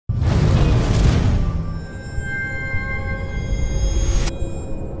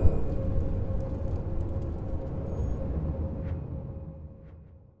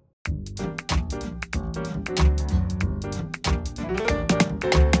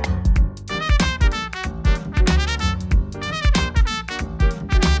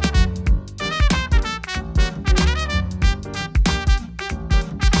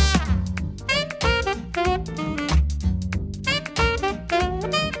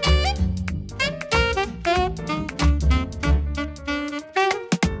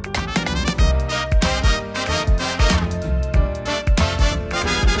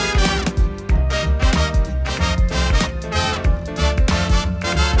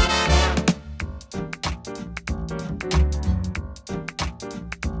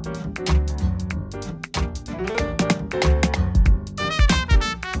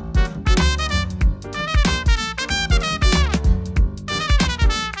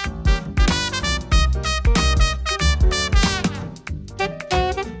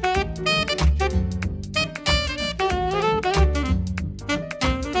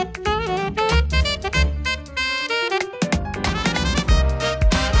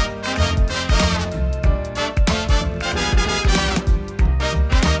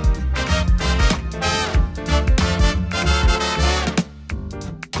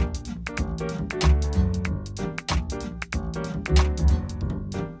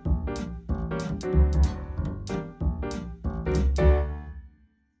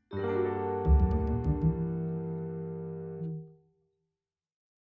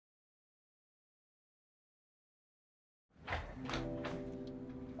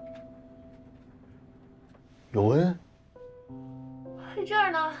有恩，在这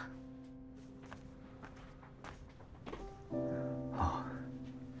儿呢。啊，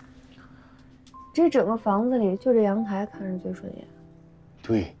这整个房子里就这阳台看着最顺眼。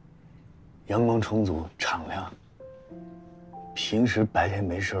对，阳光充足，敞亮。平时白天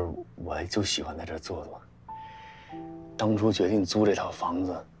没事我就喜欢在这儿坐坐。当初决定租这套房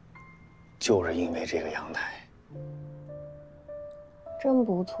子，就是因为这个阳台。真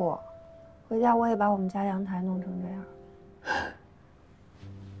不错，回家我也把我们家阳台弄成这样。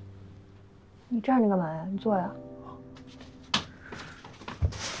你站着干嘛呀？你坐呀。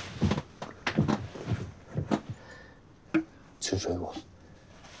吃水果，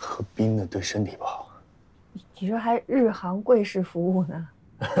喝冰的对身体不好。你这还日航贵式服务呢。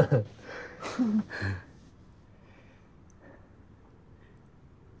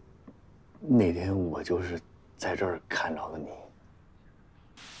那天我就是在这儿看着的你。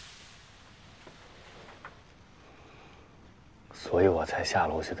所以我才下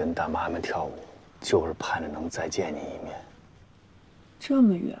楼去跟大妈们跳舞，就是盼着能再见你一面。这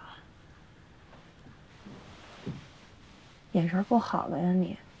么远，眼神够好的呀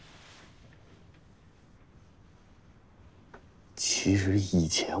你。其实以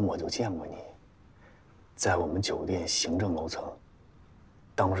前我就见过你，在我们酒店行政楼层，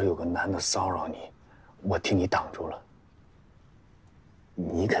当时有个男的骚扰你，我替你挡住了。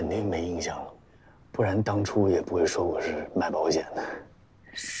你肯定没印象了，不然当初也不会说我是卖保险的。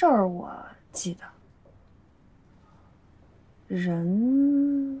事儿我记得，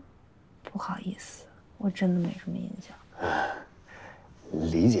人不好意思，我真的没什么印象。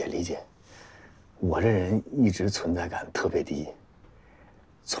理解理解，我这人一直存在感特别低。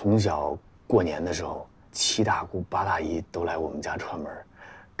从小过年的时候，7大姑8大姨都来我们家串门，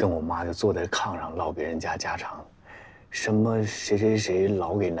跟我妈就坐在炕上唠别人家家常，什么谁谁谁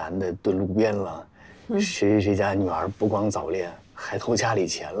老给男的蹲路边了，谁谁谁家女儿不光早恋，还偷家里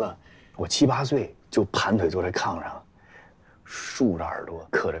钱了。我7、8岁就盘腿坐在炕上，竖着耳朵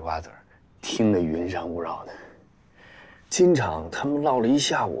嗑着瓜子儿，听得云山雾绕的。经常他们唠了一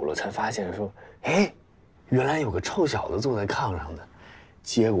下午了，才发现说，哎，原来有个臭小子坐在炕上的。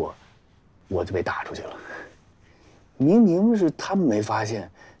结果我就被打出去了。明明是他们没发现，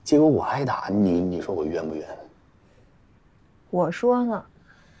结果我挨打，你说我冤不冤？我说呢，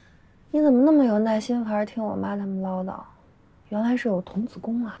你怎么那么有耐心，还是听我妈他们唠叨？原来是有童子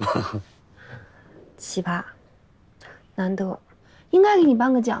功啊！奇葩，难得，应该给你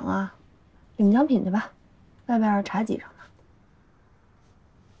颁个奖啊！领奖品去吧，外边茶几上呢。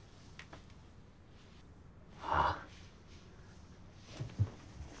啊？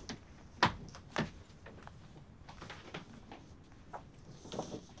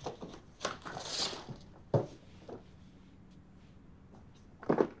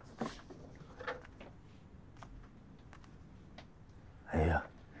哎呀，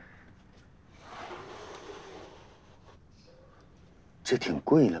这挺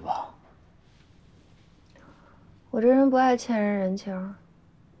贵的吧？我这人不爱欠人人情。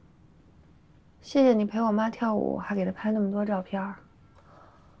谢谢你陪我妈跳舞，还给她拍那么多照片。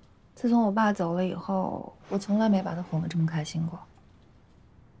自从我爸走了以后，我从来没把她哄得这么开心过。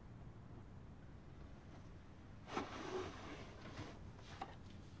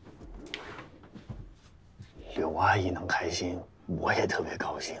柳阿姨能开心，我也特别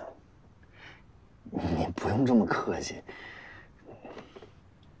高兴。你不用这么客气。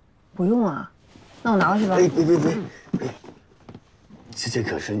不用啊，那我拿回去吧。哎，别！这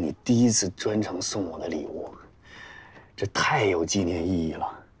可是你第一次专程送我的礼物，这太有纪念意义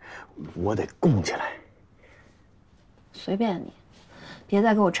了，我得供起来。随便你，别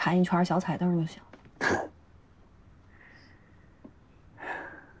再给我缠一圈小彩灯就行。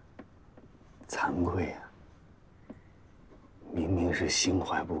惭愧呀，明明是心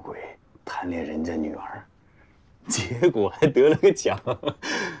怀不轨，贪恋人家女儿，结果还得了个奖。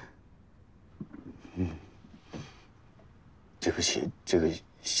对不起，这个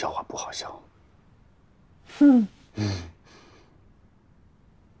笑话不好笑。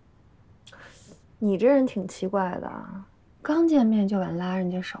你这人挺奇怪的啊，刚见面就敢拉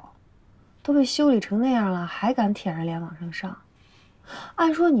人家手，都被修理成那样了，还敢舔着脸往上上。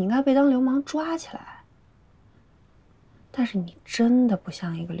按说你应该被当流氓抓起来，但是你真的不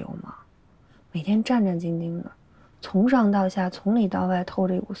像一个流氓，每天战战兢兢的，从上到下，从里到外透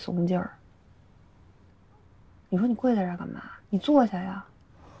着一股怂劲儿。你说你跪在这儿干嘛？你坐下呀。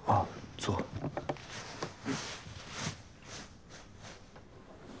哦，坐。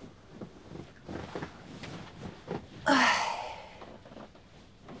唉，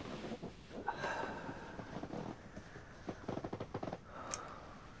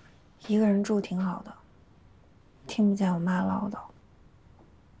一个人住挺好的。听不见我妈唠叨，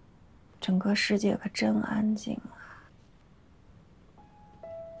整个世界可真安静啊。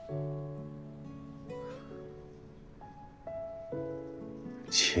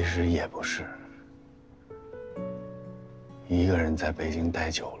其实也不是，一个人在北京待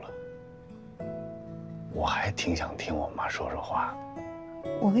久了，我还挺想听我妈说说话的。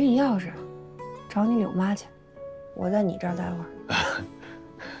我给你钥匙，找你柳妈去，我在你这儿待会儿。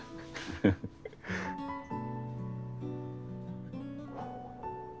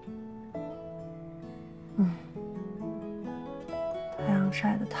太阳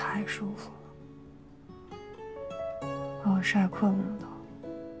晒得太舒服了，把我晒困了都。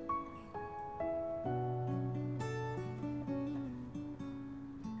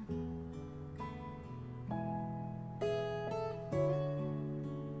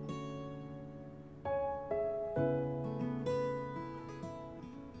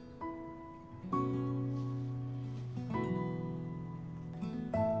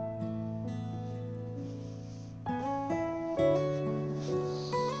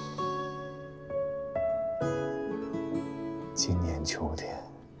今年秋天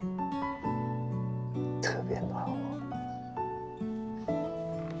特别暖和。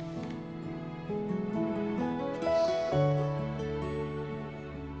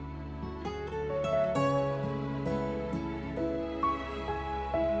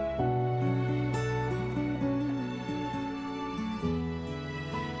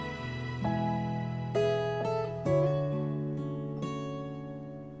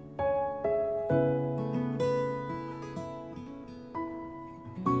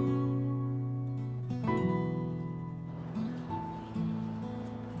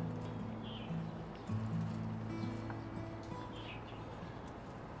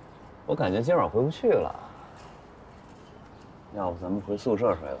我感觉今晚回不去了，要不咱们回宿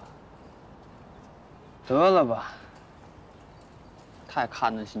舍睡吧？得了吧，太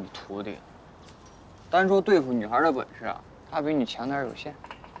看得起你徒弟了。单说对付女孩的本事啊，他比你强点有限。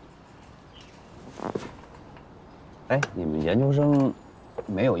哎，你们研究生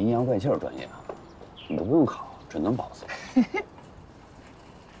没有阴阳怪气儿专业啊？你都不用考，准能保送。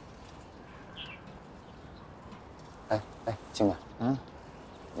哎，金哥，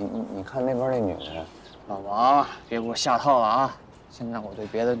你看那边那女的，老王，别给我下套了啊！现在我对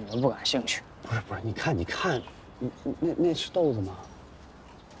别的女的不感兴趣。不是，你看，那是豆子吗？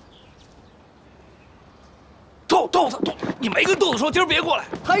豆子，你没跟豆子说今儿别过来。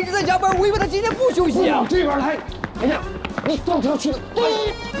他一直在加班，我以为他今天不休息啊。这边来，哎呀，你豆子要去的，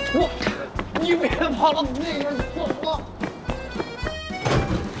你别跑了，那边错了。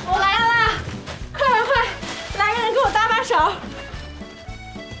我来了，快，来个人给我搭把手。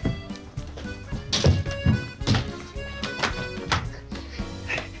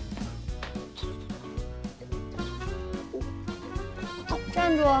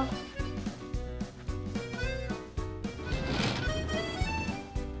站住！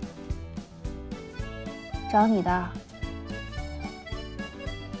找你的。啊，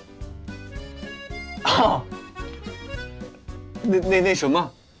那什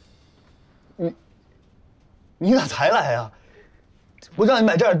么，你咋才来呀？我让你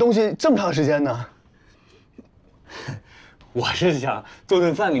买这点东西这么长时间呢。我是想做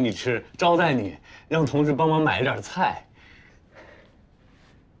顿饭给你吃，招待你，让同事帮忙买点菜。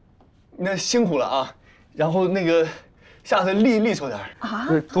那辛苦了啊，然后那个下次利索点啊。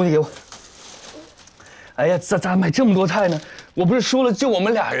东西给我。哎呀，咋买这么多菜呢？我不是说了就我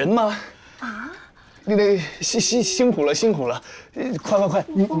们俩人吗？啊？那辛苦了，快，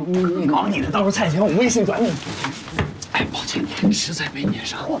你忙你的，到时候菜钱我微信转你。哎，抱歉，你实在没撵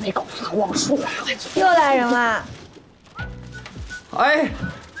上，我没搞错，忘说了。又来人了。哎，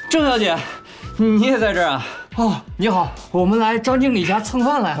郑小姐，你也在这儿啊？哦，你好，我们来张经理家蹭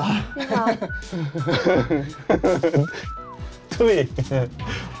饭来了。你好。对，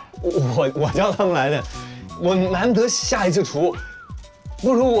我叫他们来的，我难得下一次厨，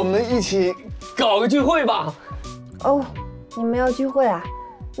不如我们一起搞个聚会吧。哦，你们要聚会啊？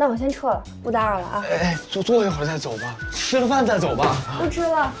那我先撤了，不打扰了啊。哎，坐一会儿再走吧，吃了饭再走吧。不吃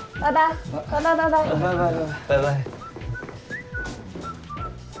了，拜拜。拜。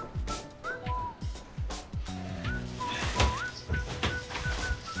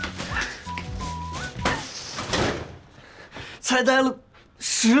才待了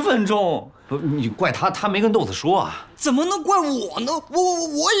10分钟，不，你怪他没跟豆子说啊？怎么能怪我呢？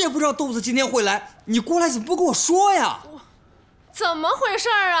我也不知道豆子今天会来，你过来怎么不跟我说呀？怎么回事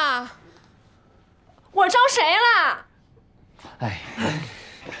啊？我招谁了？哎，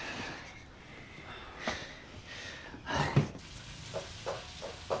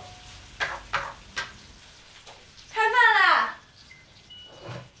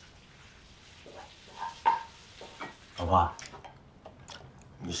花，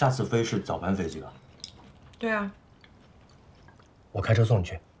你下次飞是早班飞机吧？对啊。我开车送你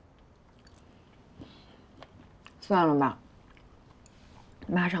去。算了吧。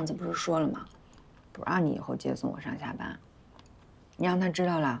妈上次不是说了吗？不让你以后接送我上下班。你让他知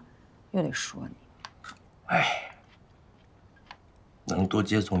道了，又得说你。哎，能多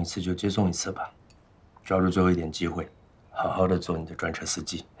接送一次就接送一次吧，抓住最后一点机会，好好的做你的专车司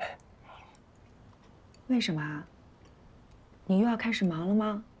机。为什么啊？你又要开始忙了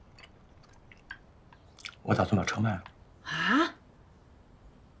吗？我打算把车卖了。啊？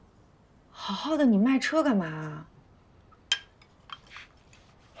好好的，你卖车干嘛啊？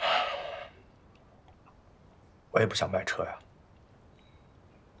我也不想卖车呀，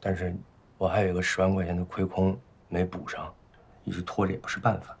但是我还有一个10万块钱的亏空没补上，一直拖着也不是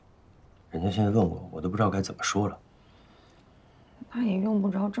办法。人家现在问我，我都不知道该怎么说了。那也用不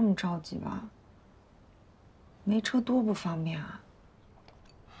着这么着急吧？没车多不方便啊。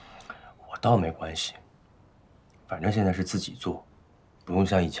我倒没关系，反正现在是自己做，不用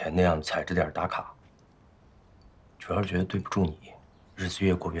像以前那样踩着点打卡。主要是觉得对不住你，日子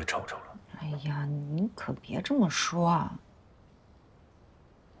越过越惆怅了。哎呀，你可别这么说啊！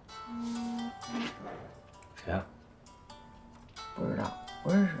谁呀？不知道，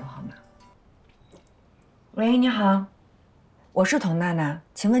不认识的号码。喂，你好，我是童娜娜，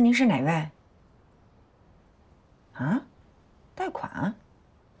请问您是哪位？啊？贷款？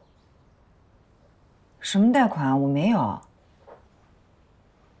什么贷款？我没有。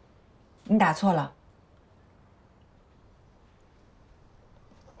你打错了。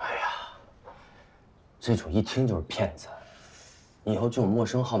这种一听就是骗子，以后这种陌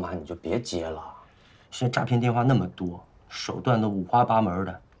生号码你就别接了。现在诈骗电话那么多，手段都五花八门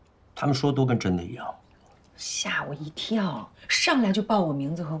的，他们说都跟真的一样。吓我一跳，上来就报我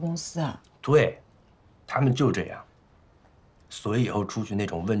名字和公司。对，他们就这样。所以以后出去那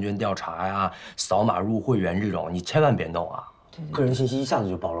种问卷调查呀、扫码入会员这种，你千万别弄啊！对，个人信息一下子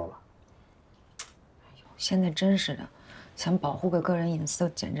就暴露了。哎呦，现在真是的，想保护个人隐私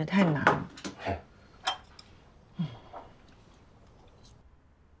简直太难了。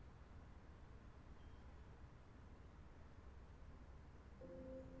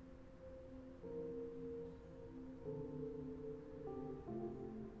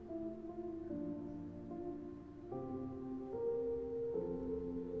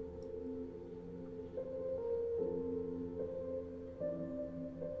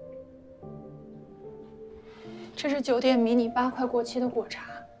这是酒店迷你8块过期的果茶。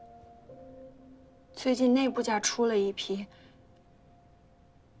最近内部价出了一批，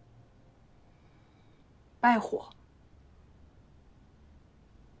败火。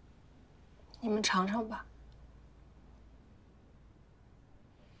你们尝尝吧。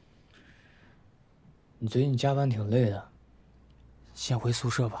你最近加班挺累的，先回宿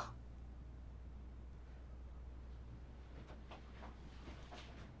舍吧。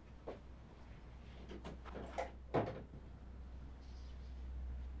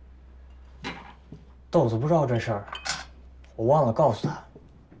豆子不知道这事儿，我忘了告诉他。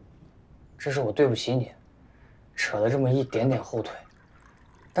这是我对不起你，扯了这么一点点后腿，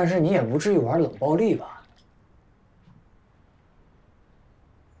但是你也不至于玩冷暴力吧？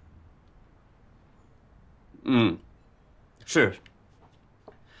嗯，是。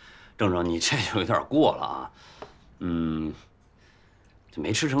郑郑，你这就有点过了啊。这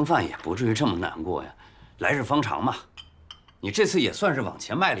没吃成饭也不至于这么难过呀。来日方长嘛，你这次也算是往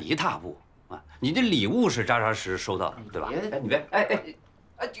前迈了一大步。啊，你的礼物是扎扎实实收到的，对吧？你别，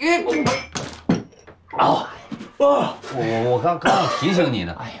我刚要提醒你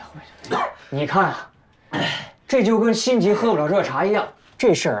呢。哎呀，你看啊，这就跟心急喝不了热茶一样，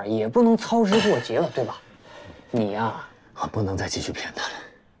这事儿也不能操之过急了，对吧？你呀，我不能再继续骗他了。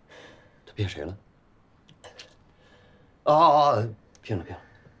他骗谁了？骗了。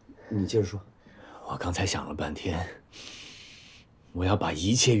你接着说。我刚才想了半天。我要把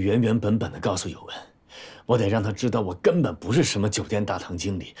一切原本的告诉有恩，我得让他知道我根本不是什么酒店大堂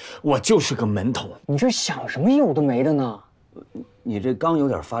经理，我就是个门童。你这想什么有的没的呢？你这刚有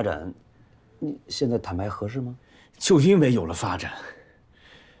点发展，你现在坦白合适吗？就因为有了发展，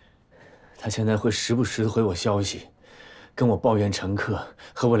他现在会时不时的回我消息，跟我抱怨乘客，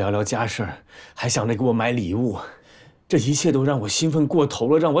和我聊聊家事儿，还想着给我买礼物。这一切都让我兴奋过头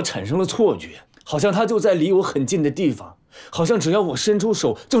了，让我产生了错觉，好像他就在离我很近的地方。好像只要我伸出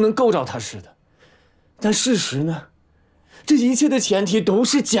手就能够着他似的，但事实呢？这一切的前提都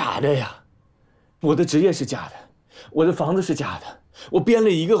是假的呀！我的职业是假的，我的房子是假的，我编了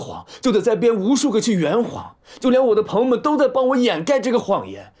一个谎，就得再编无数个去圆谎，就连我的朋友们都在帮我掩盖这个谎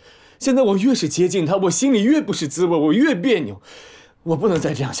言。现在我越是接近他，我心里越不是滋味，我越别扭。我不能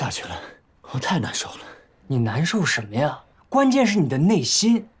再这样下去了，我太难受了。你难受什么呀？关键是你的内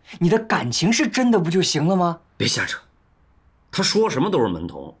心，你的感情是真的不就行了吗？别瞎扯，他说什么都是门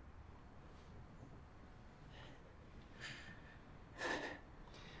童。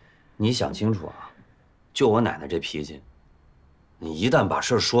你想清楚啊，就我奶奶这脾气，你一旦把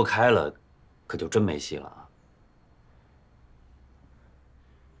事儿说开了，可就真没戏了啊。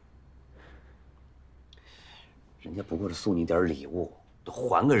人家不过是送你点礼物，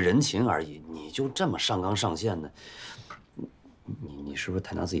还个人情而已，你就这么上纲上线的，你是不是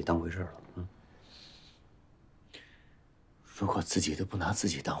太拿自己当回事了？嗯。如果自己都不拿自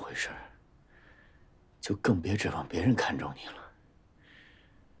己当回事儿，就更别指望别人看重你了。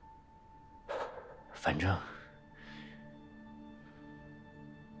反正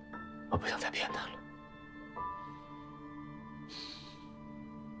我不想再骗他了。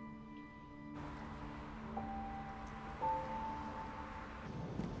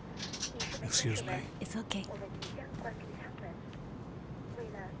Excuse me. It's okay.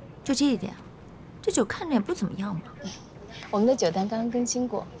 就这一点，这酒看着也不怎么样嘛。我们的酒单刚刚更新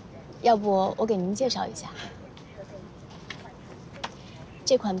过，要不我给您介绍一下。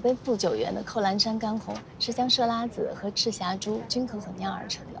这款奔赴9元的扣栏山干红是将色拉子和赤霞珠均可混酿而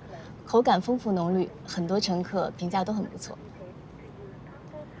成的，口感丰富浓郁，很多乘客评价都很不错。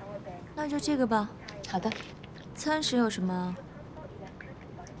那就这个吧。好的。餐食有什么？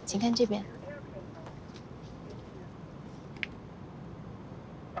请看这边。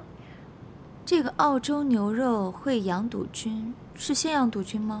这个澳洲牛肉会羊肚菌是鲜羊肚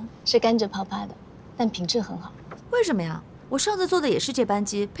菌吗？是甘蔗泡发的，但品质很好。为什么呀？我上次做的也是这般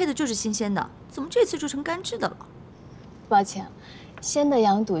鸡，配的就是新鲜的，怎么这次就成干制的了？抱歉，鲜的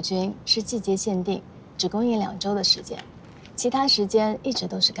羊肚菌是季节限定，只供应2周的时间，其他时间一直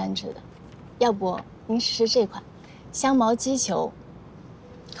都是干制的。要不您试试这款香茅鸡球，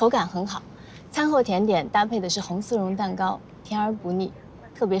口感很好，餐后甜点搭配的是红丝绒蛋糕，甜而不腻，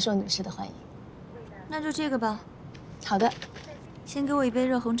特别受女士的欢迎。那就这个吧。好的，先给我一杯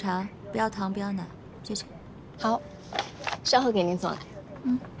热红茶，不要糖，不要奶，谢谢。好，稍后给您送来。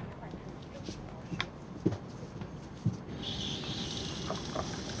嗯。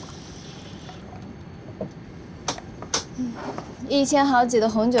一千好几的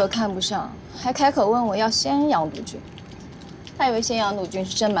红酒看不上，还开口问我要鲜羊肚菌。他以为鲜羊肚菌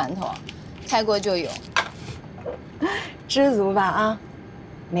是蒸馒头啊？开锅就有。知足吧啊！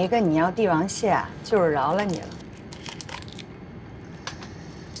没跟你要帝王蟹，就是饶了你了。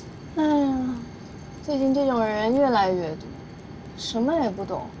哎呀，最近这种人越来越多，什么也不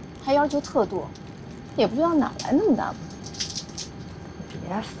懂，还要求特多，也不知道哪来那么大本。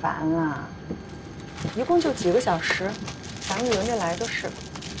别烦了，一共就几个小时，咱们轮着来就是。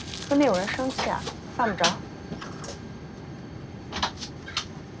分别有人生气啊，犯不着。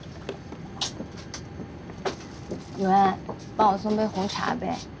有恩，帮我送杯红茶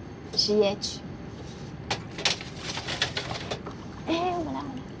呗，吃夜曲。哎，我来，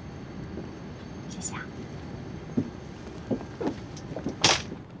谢谢啊。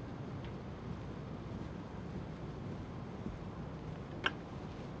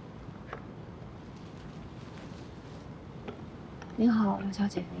您好，刘小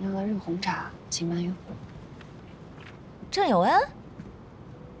姐，您要的热红茶，请慢用。郑有恩，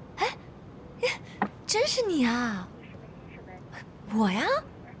哎，真是你啊！我呀，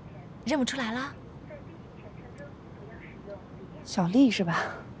认不出来了。小丽是吧？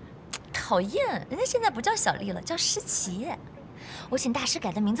讨厌，人家现在不叫小丽了，叫诗琪。我请大师改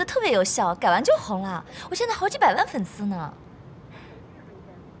的名字特别有效，改完就红了。我现在好几百万粉丝呢。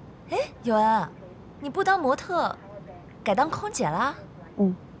哎，有恩，你不当模特，改当空姐啦？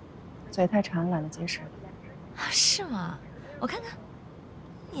嗯，嘴太馋，懒得节食。啊，是吗？我看看，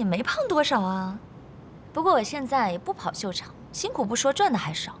你也没胖多少啊。不过我现在也不跑秀场，辛苦不说，赚的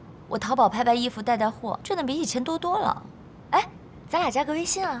还少。我淘宝拍衣服，带货，赚的比以前多多了。哎，咱俩加个微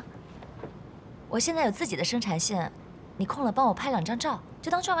信啊。我现在有自己的生产线，你空了帮我拍2张照，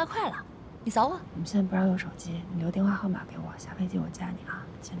就当赚外快了。你扫我。我们现在不让用手机，你留电话号码给我，下飞机我加你啊。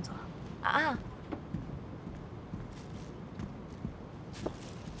先走。啊。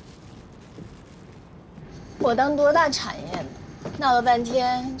我当多大产业呢？闹了半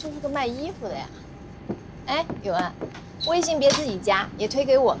天就是个卖衣服的呀。哎，有恩，微信别自己加，也推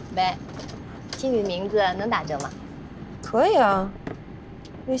给我们呗。听你的名字能打折吗？可以啊，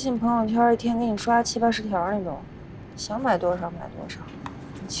微信朋友圈一天给你刷70、80条那种，想买多少买多少。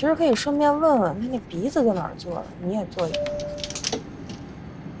你其实可以顺便问问他那鼻子搁哪儿做的，你也做一个。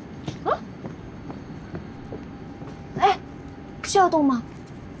啊？哎，需要动吗？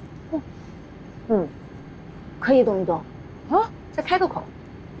哦。嗯，可以动一动。啊，再开个口。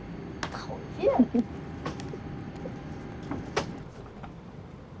讨厌。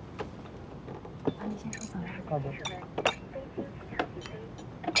帮你先收藏着。好的。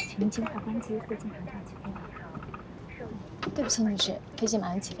请您尽快关机，飞机马上就要起飞了。对不起，女士，飞机马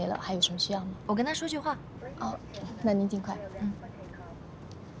上起飞了，还有什么需要吗？我跟他说句话。哦，那您尽快。嗯。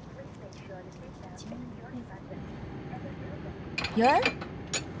有恩，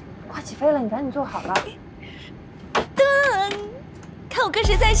快起飞了，你赶紧坐好了。噔，看我跟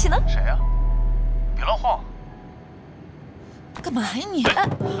谁在一起呢？谁呀？别乱晃！干嘛呀你？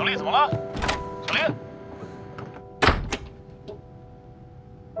小丽怎么了？小丽。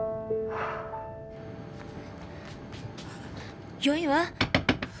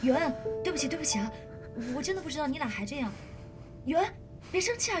有恩，对不起啊，我真的不知道你俩还这样。有恩，别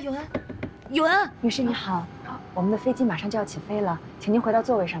生气啊，有恩。女士你好，我们的飞机马上就要起飞了，请您回到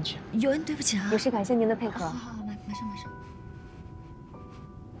座位上去。有恩，对不起啊。也是感谢您的配合。好，马上。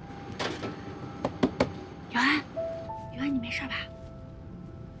有恩，你没事吧？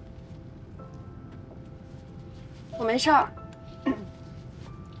我没事儿，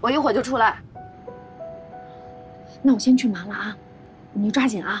我一会儿就出来。那我先去忙了啊，你抓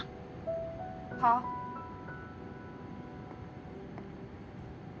紧啊。好。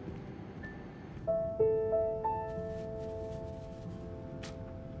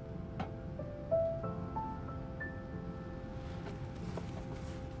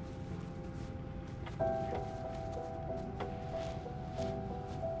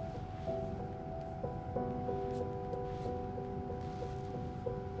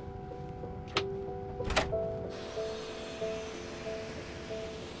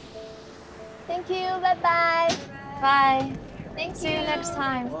Thank you. Bye bye. Bye. Thank you. See you next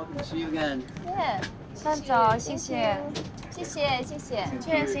time. Welcome. See you again. Yeah. 慢走，谢谢。谢谢。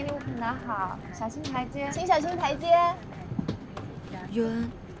确认行李物品拿好，小心台阶。请小心台阶。有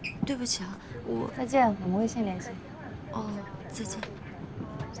恩，对不起啊，我再见，我们微信联系。哦，再见。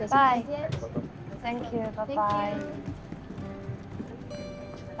小心台阶。Thank you. Bye Thank bye. you.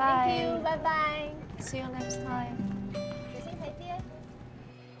 Bye. Thank you. Bye bye. See you next time. 小心台阶。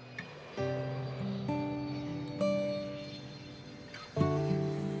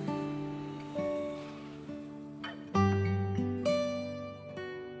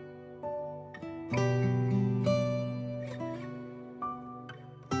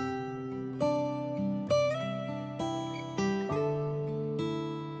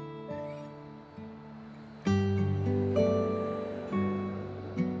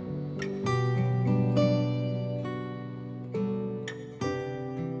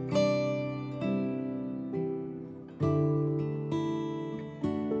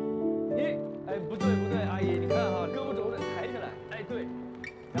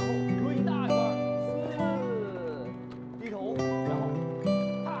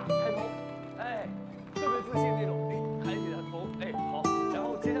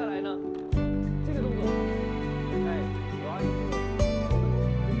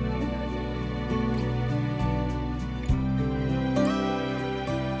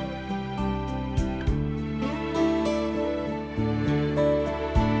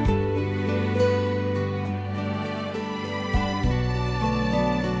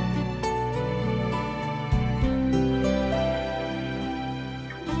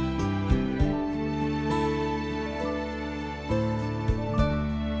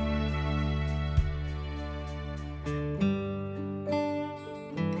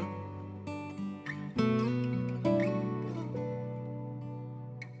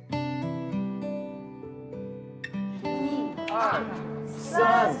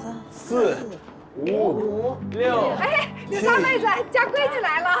3、4、5、6。哎，这大妹子，家闺女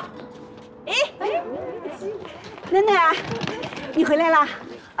来了。哎，奶奶，你回来啦？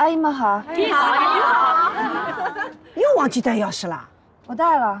阿姨们好。你好。又忘记带钥匙了？我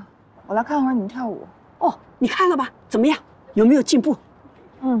带了，我来看会儿你们跳舞。哦，你看了吧？怎么样？有没有进步？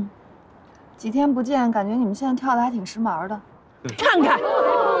嗯，几天不见，感觉你们现在跳的还挺时髦的。看看，人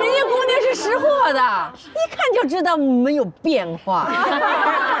家姑娘是识货的，一看就知道没有变化。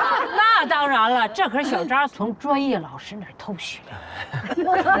那当然了，这可是小张从专业老师那儿偷学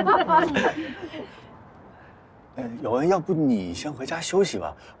的。有恩，要不你先回家休息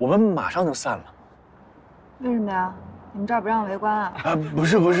吧，我们马上就散了。为什么呀？你们这儿不让围观啊？不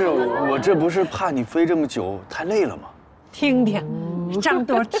是，我这不是怕你飞这么久太累了吗？听听，张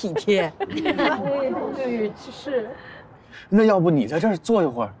多体贴。对，是。那要不你在这儿坐一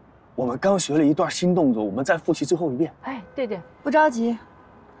会儿，我们刚学了一段新动作，我们再复习最后一遍。哎，对，不着急，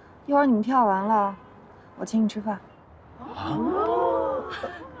一会儿你们跳完了，我请你吃饭。啊？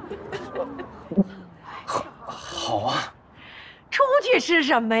好啊。出去吃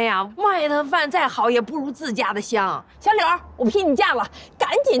什么呀？外头饭再好也不如自家的香。小柳，我批你假了，赶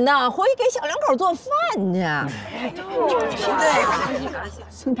紧的回去给小两口做饭去。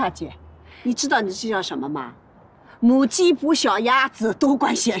孙大姐，你知道你这叫什么吗？母鸡捕小鸭子，多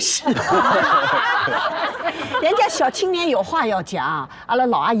管闲事。人家小青年有话要讲，阿拉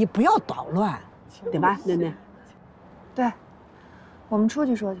老阿姨不要捣乱，对吧，囡囡？对，我们出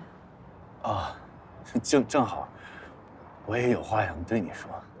去说去。啊，正好，我也有话想对你说。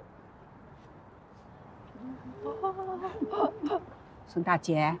孙大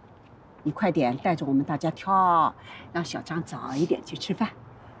姐，你快点带着我们大家跳，让小张早一点去吃饭。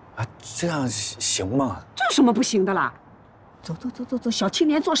啊，这样行吗？这有什么不行的啦？走，小青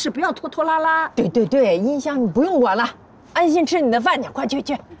年做事不要拖拖拉拉。对，音箱你不用管了，安心吃你的饭去，快去。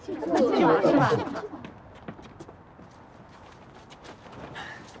去吧。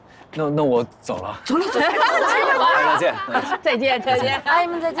那我走了。走了。再见。再见。阿姨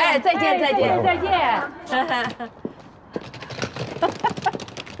们再见。哎，再见。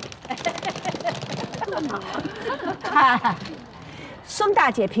孙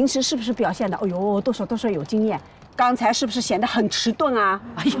大姐平时是不是表现的？哎呦，都说有经验。刚才是不是显得很迟钝啊？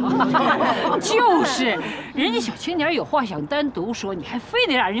哎呀，就是，人家小青年有话想单独说，你还非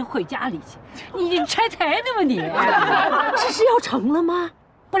得让人回家里去，你拆台呢吗你？这是要成了吗？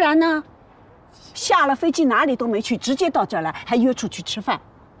不然呢？下了飞机哪里都没去，直接到这儿来，还约出去吃饭。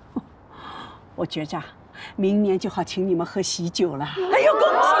我觉着，明年就好请你们喝喜酒了。哎呦，恭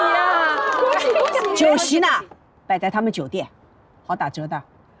喜呀！恭喜！酒席呢，摆在他们酒店，好打折的。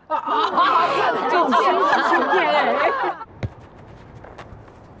酒店。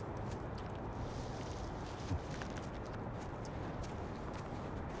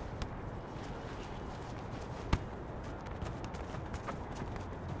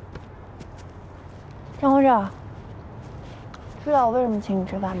张国正，知道我为什么请你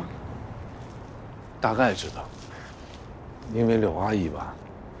吃饭吗？大概知道，因为柳阿姨吧，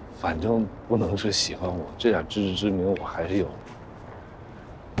反正不能是喜欢我，这点自知之明我还是有。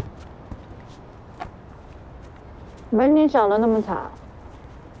没你想的那么惨。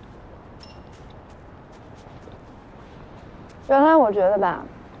原来我觉得吧，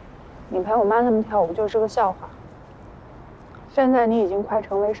你陪我妈他们跳舞就是个笑话。现在你已经快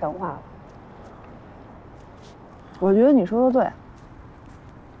成为神话了。我觉得你说的对，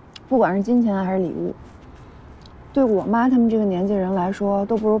不管是金钱还是礼物，对我妈他们这个年纪人来说，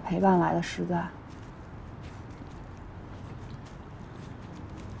都不如陪伴来的实在。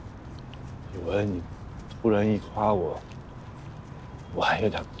有恩，你突然一夸我，我还有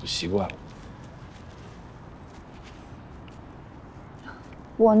点不习惯了。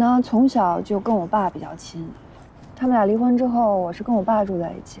我呢，从小就跟我爸比较亲，他们俩离婚之后，我是跟我爸住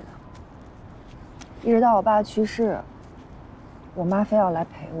在一起的。一直到我爸去世，我妈非要来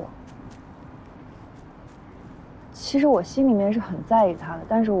陪我。其实我心里面是很在意他的，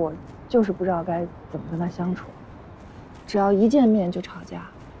但是我就是不知道该怎么跟他相处。只要一见面就吵架。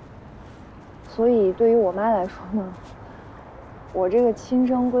所以对于我妈来说呢，我这个亲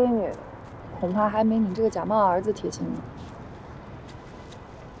生闺女，恐怕还没你这个假冒儿子贴心呢。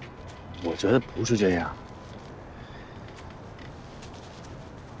我觉得不是这样。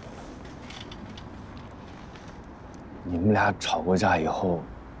你们俩吵过架以后，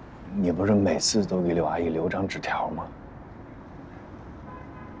你不是每次都给柳阿姨留张纸条吗？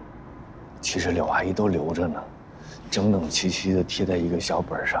其实柳阿姨都留着呢，整整齐齐的贴在一个小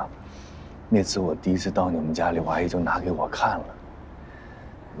本上。那次我第一次到你们家，柳阿姨就拿给我看了。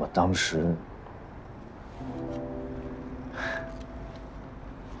我当时，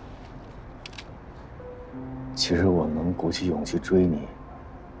其实我能鼓起勇气追你，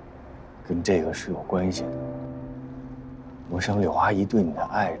跟这个是有关系的。我想柳阿姨对你的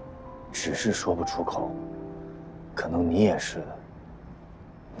爱，只是说不出口，可能你也是的。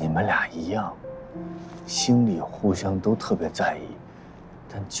你们俩一样，心里互相都特别在意，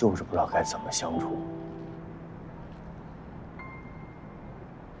但就是不知道该怎么相处。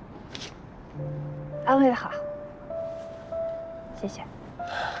安慰的好，谢谢。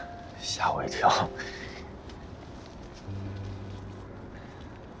吓我一跳。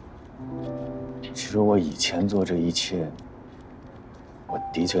其实我以前做这一切，我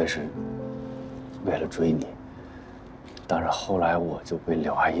的确是为了追你，但是后来我就被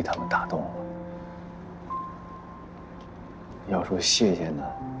柳阿姨他们打动了。要说谢谢呢，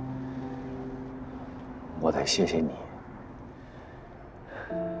我得谢谢你，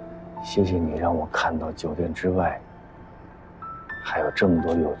谢谢你让我看到酒店之外还有这么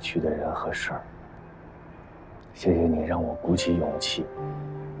多有趣的人和事儿。谢谢你让我鼓起勇气，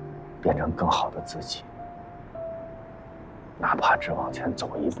变成更好的自己。哪怕只往前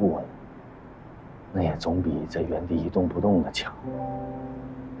走一步呢，那也总比在原地一动不动的强，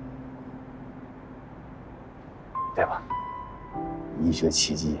对吧？医学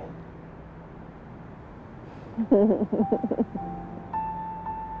奇迹。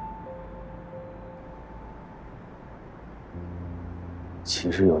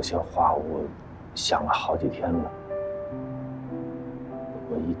其实有些话我想了好几天了，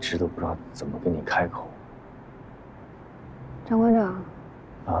我一直都不知道怎么跟你开口。张馆长，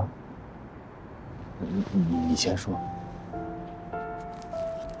啊，你先说。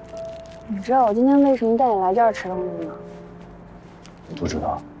你知道我今天为什么带你来这儿吃东西吗？不知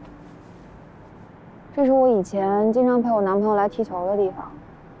道。这是我以前经常陪我男朋友来踢球的地方。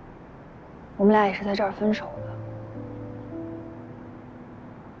我们俩也是在这儿分手的。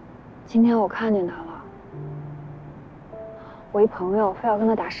今天我看见他了，我一朋友非要跟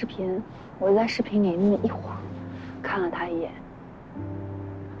他打视频，我就在视频里那么一晃，看了他一眼，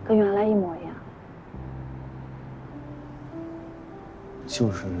跟原来一模一样。就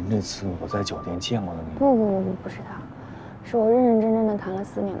是那次我在酒店见过的那个。不是他，是我认认真真的谈了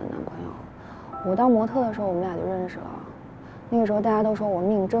4年的男朋友。我当模特的时候，我们俩就认识了。那个时候大家都说我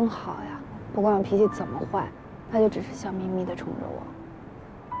命真好呀，不管我脾气怎么坏，他就只是笑眯眯的冲着我。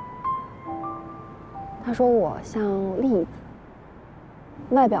他说我像栗子，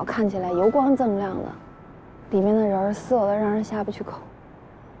外表看起来油光锃亮的，里面的仁儿涩的让人下不去口。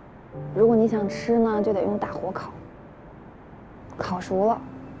如果你想吃呢，就得用大火烤，烤熟了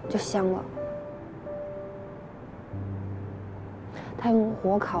就香了。他用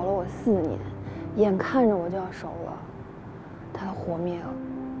火烤了我4年，眼看着我就要熟了，他的火灭了。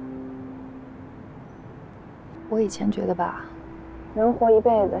我以前觉得吧，人活一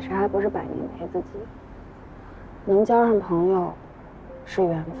辈子，谁还不是百年陪自己？能交上朋友是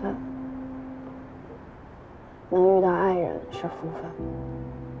缘分，能遇到爱人是福分。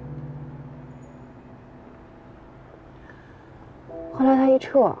后来他一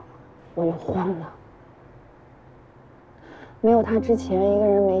撤，我就慌了。没有他之前，一个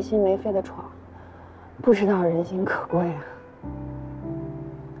人没心没肺的闯，不知道人心可贵啊。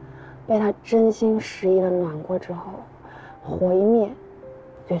被他真心实意的暖过之后，火一灭，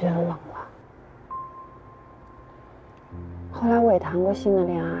就觉得冷了。后来我也谈过新的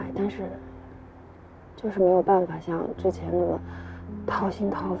恋爱，但是就是没有办法像之前那么掏心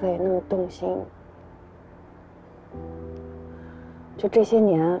掏肺，那么动心。就这些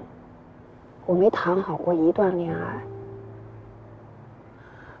年，我没谈好过一段恋爱。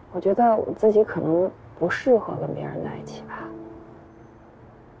我觉得我自己可能不适合跟别人在一起吧。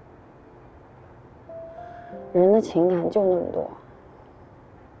人的情感就那么多，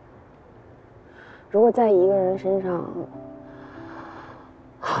如果在一个人身上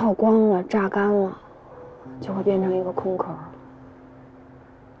耗光了、榨干了，就会变成一个空壳。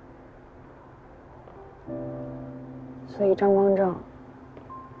所以张光正，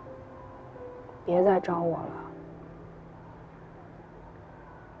别再找我了。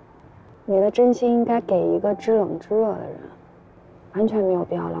你的真心应该给一个知冷知热的人，完全没有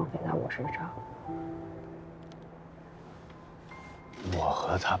必要浪费在我身上。我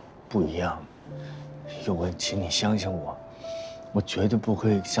和他不一样，有问，请你相信我，我绝对不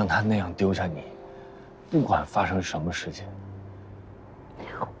会像他那样丢下你，不管发生什么事情。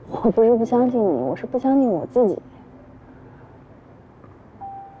我不是不相信你，我是不相信我自己。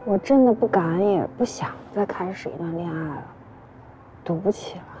我真的不敢也不想再开始一段恋爱了，赌不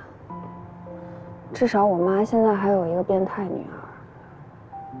起了。至少我妈现在还有一个变态女儿。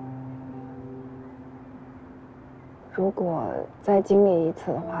如果再经历一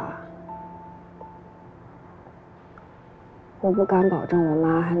次的话，我不敢保证我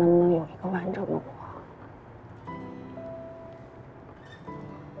妈还能不能有一个完整的我。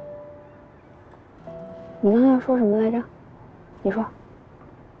你刚刚要说什么来着？你说。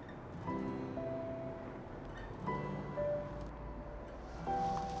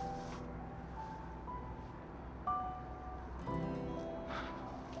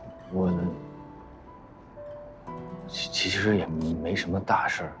我其实也没什么大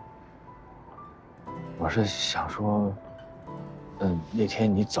事儿，我是想说，那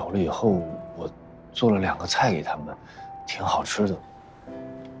天你走了以后，我做了2个菜给他们，挺好吃的。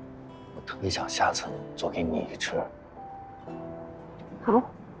我特别想下次做给你吃。好，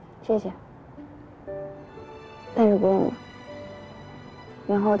谢谢。但是不用了，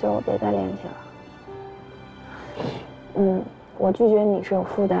以后就别再联系了。我拒绝你是有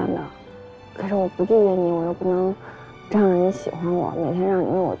负担的，可是我不拒绝你，我又不能仗着你喜欢我，每天让你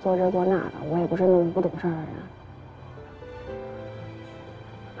为我做这做那的，我也不是那么不懂事儿的人。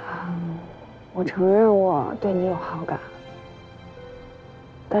我承认我对你有好感，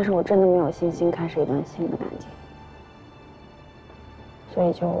但是我真的没有信心开始一段新的感情，所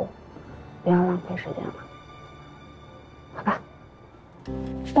以就不要浪费时间了，好吧？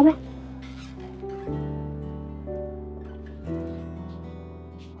拜拜。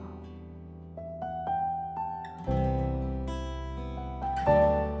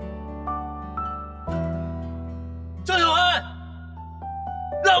郑有恩，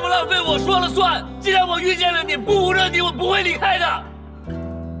浪不浪费我说了算。既然我遇见了你，不无论你，我不会离开的。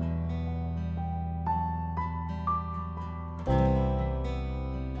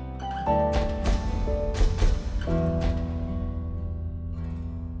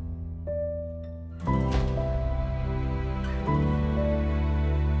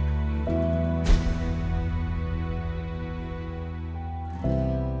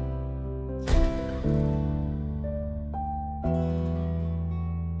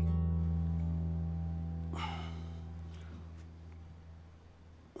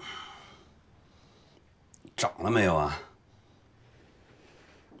涨了没有啊？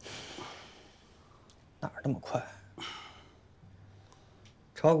哪儿那么快？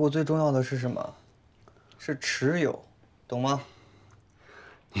炒股最重要的是什么？是持有，懂吗？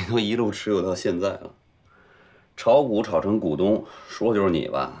你都一路持有到现在了，炒股炒成股东，说的就是你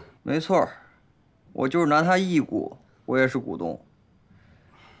吧？没错，我就是拿它一股，我也是股东。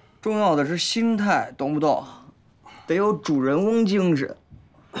重要的是心态，懂不懂？得有主人翁精神。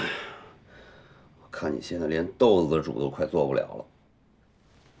看你现在连豆子的主都快做不了了，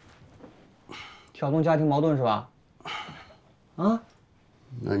挑动家庭矛盾是吧？啊？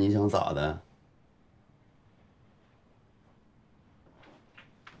那你想咋的？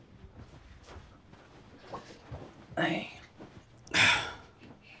哎，哎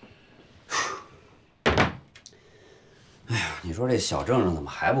呀，你说这小郑郑怎么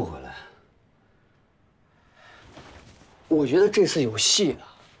还不回来？我觉得这次有戏了。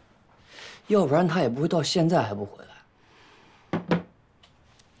要不然他也不会到现在还不回来。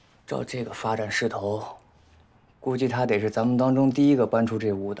照这个发展势头，估计他得是咱们当中第一个搬出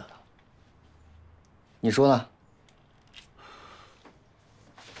这屋的了。你说呢？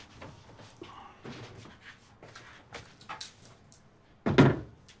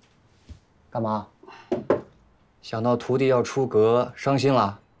干嘛？想到徒弟要出阁，伤心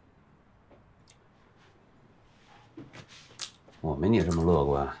了？我没你这么乐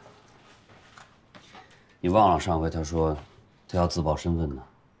观。你忘了上回他说，他要自曝身份呢？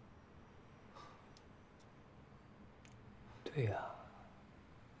对呀。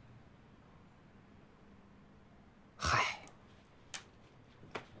嗨，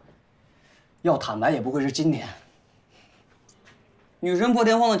要坦白也不会是今天。女神破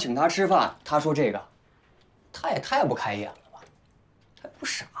天荒的请他吃饭，他说这个，他也太不开眼了吧？他不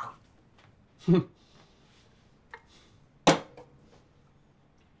傻。哼。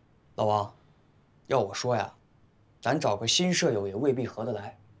老王。要我说呀，咱找个新舍友也未必合得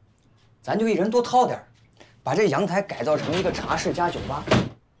来，咱就一人多掏点儿，把这阳台改造成一个茶室加酒吧，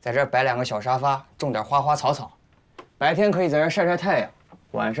在这儿摆2个小沙发，种点花花草草，白天可以在这儿晒晒太阳，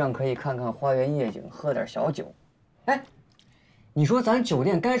晚上可以看看花园夜景，喝点小酒。哎，你说咱酒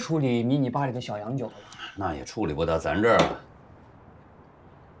店该处理迷你吧里的小洋酒了吧？那也处理不到咱这儿啊。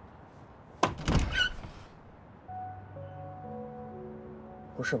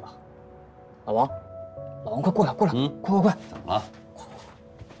不是吧？老王，老王，快过来，过来，快！怎么了？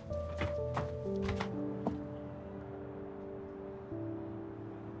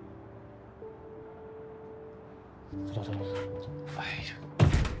走。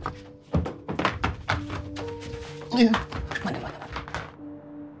哎呀，慢点。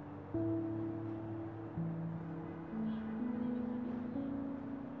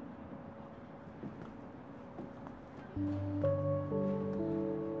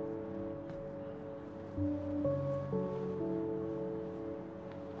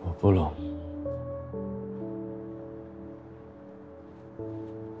我不冷。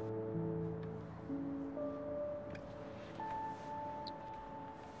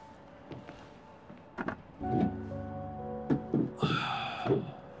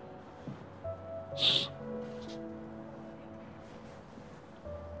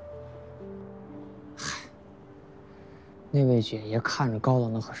那位姐爷看着高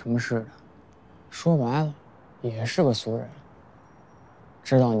冷的和什么似的，说白了，也是个俗人。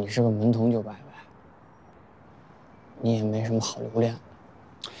知道你是个门童就拜拜，你也没什么好留恋的。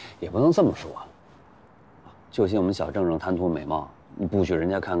也不能这么说，就信我们小郑郑贪图美貌，你不许人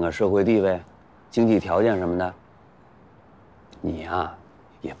家看看社会地位、经济条件什么的。你呀，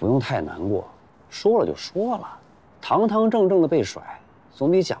也不用太难过，说了就说了，堂堂正正的被甩，总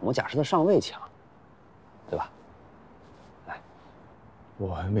比假模假式的上位强，对吧？来，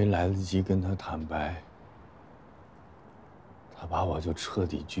我还没来得及跟他坦白，他把我就彻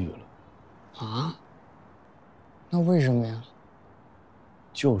底拒了。啊？那为什么呀？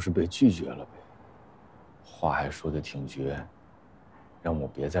就是被拒绝了呗。话还说得挺绝，让我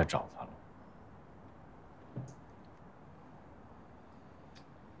别再找他了。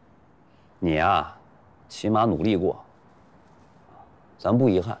你呀，起码努力过，咱不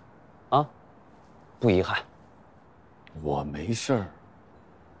遗憾，啊，不遗憾。我没事儿，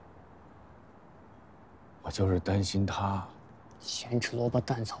我就是担心他。咸吃萝卜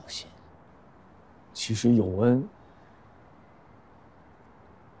淡操心。其实有恩，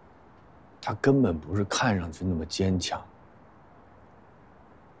他根本不是看上去那么坚强。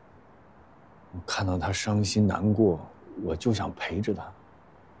我看到他伤心难过，我就想陪着他。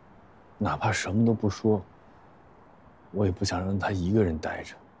哪怕什么都不说，我也不想让他一个人待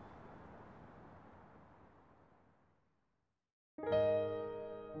着。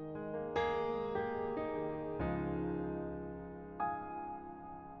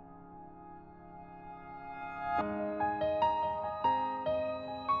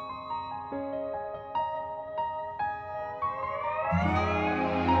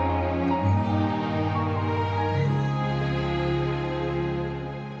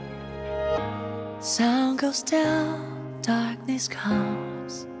Sound goes down, darkness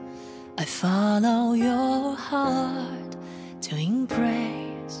comes. I follow your heart to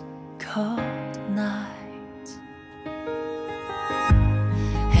embrace cold night.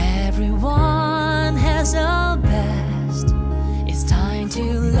 Everyone has a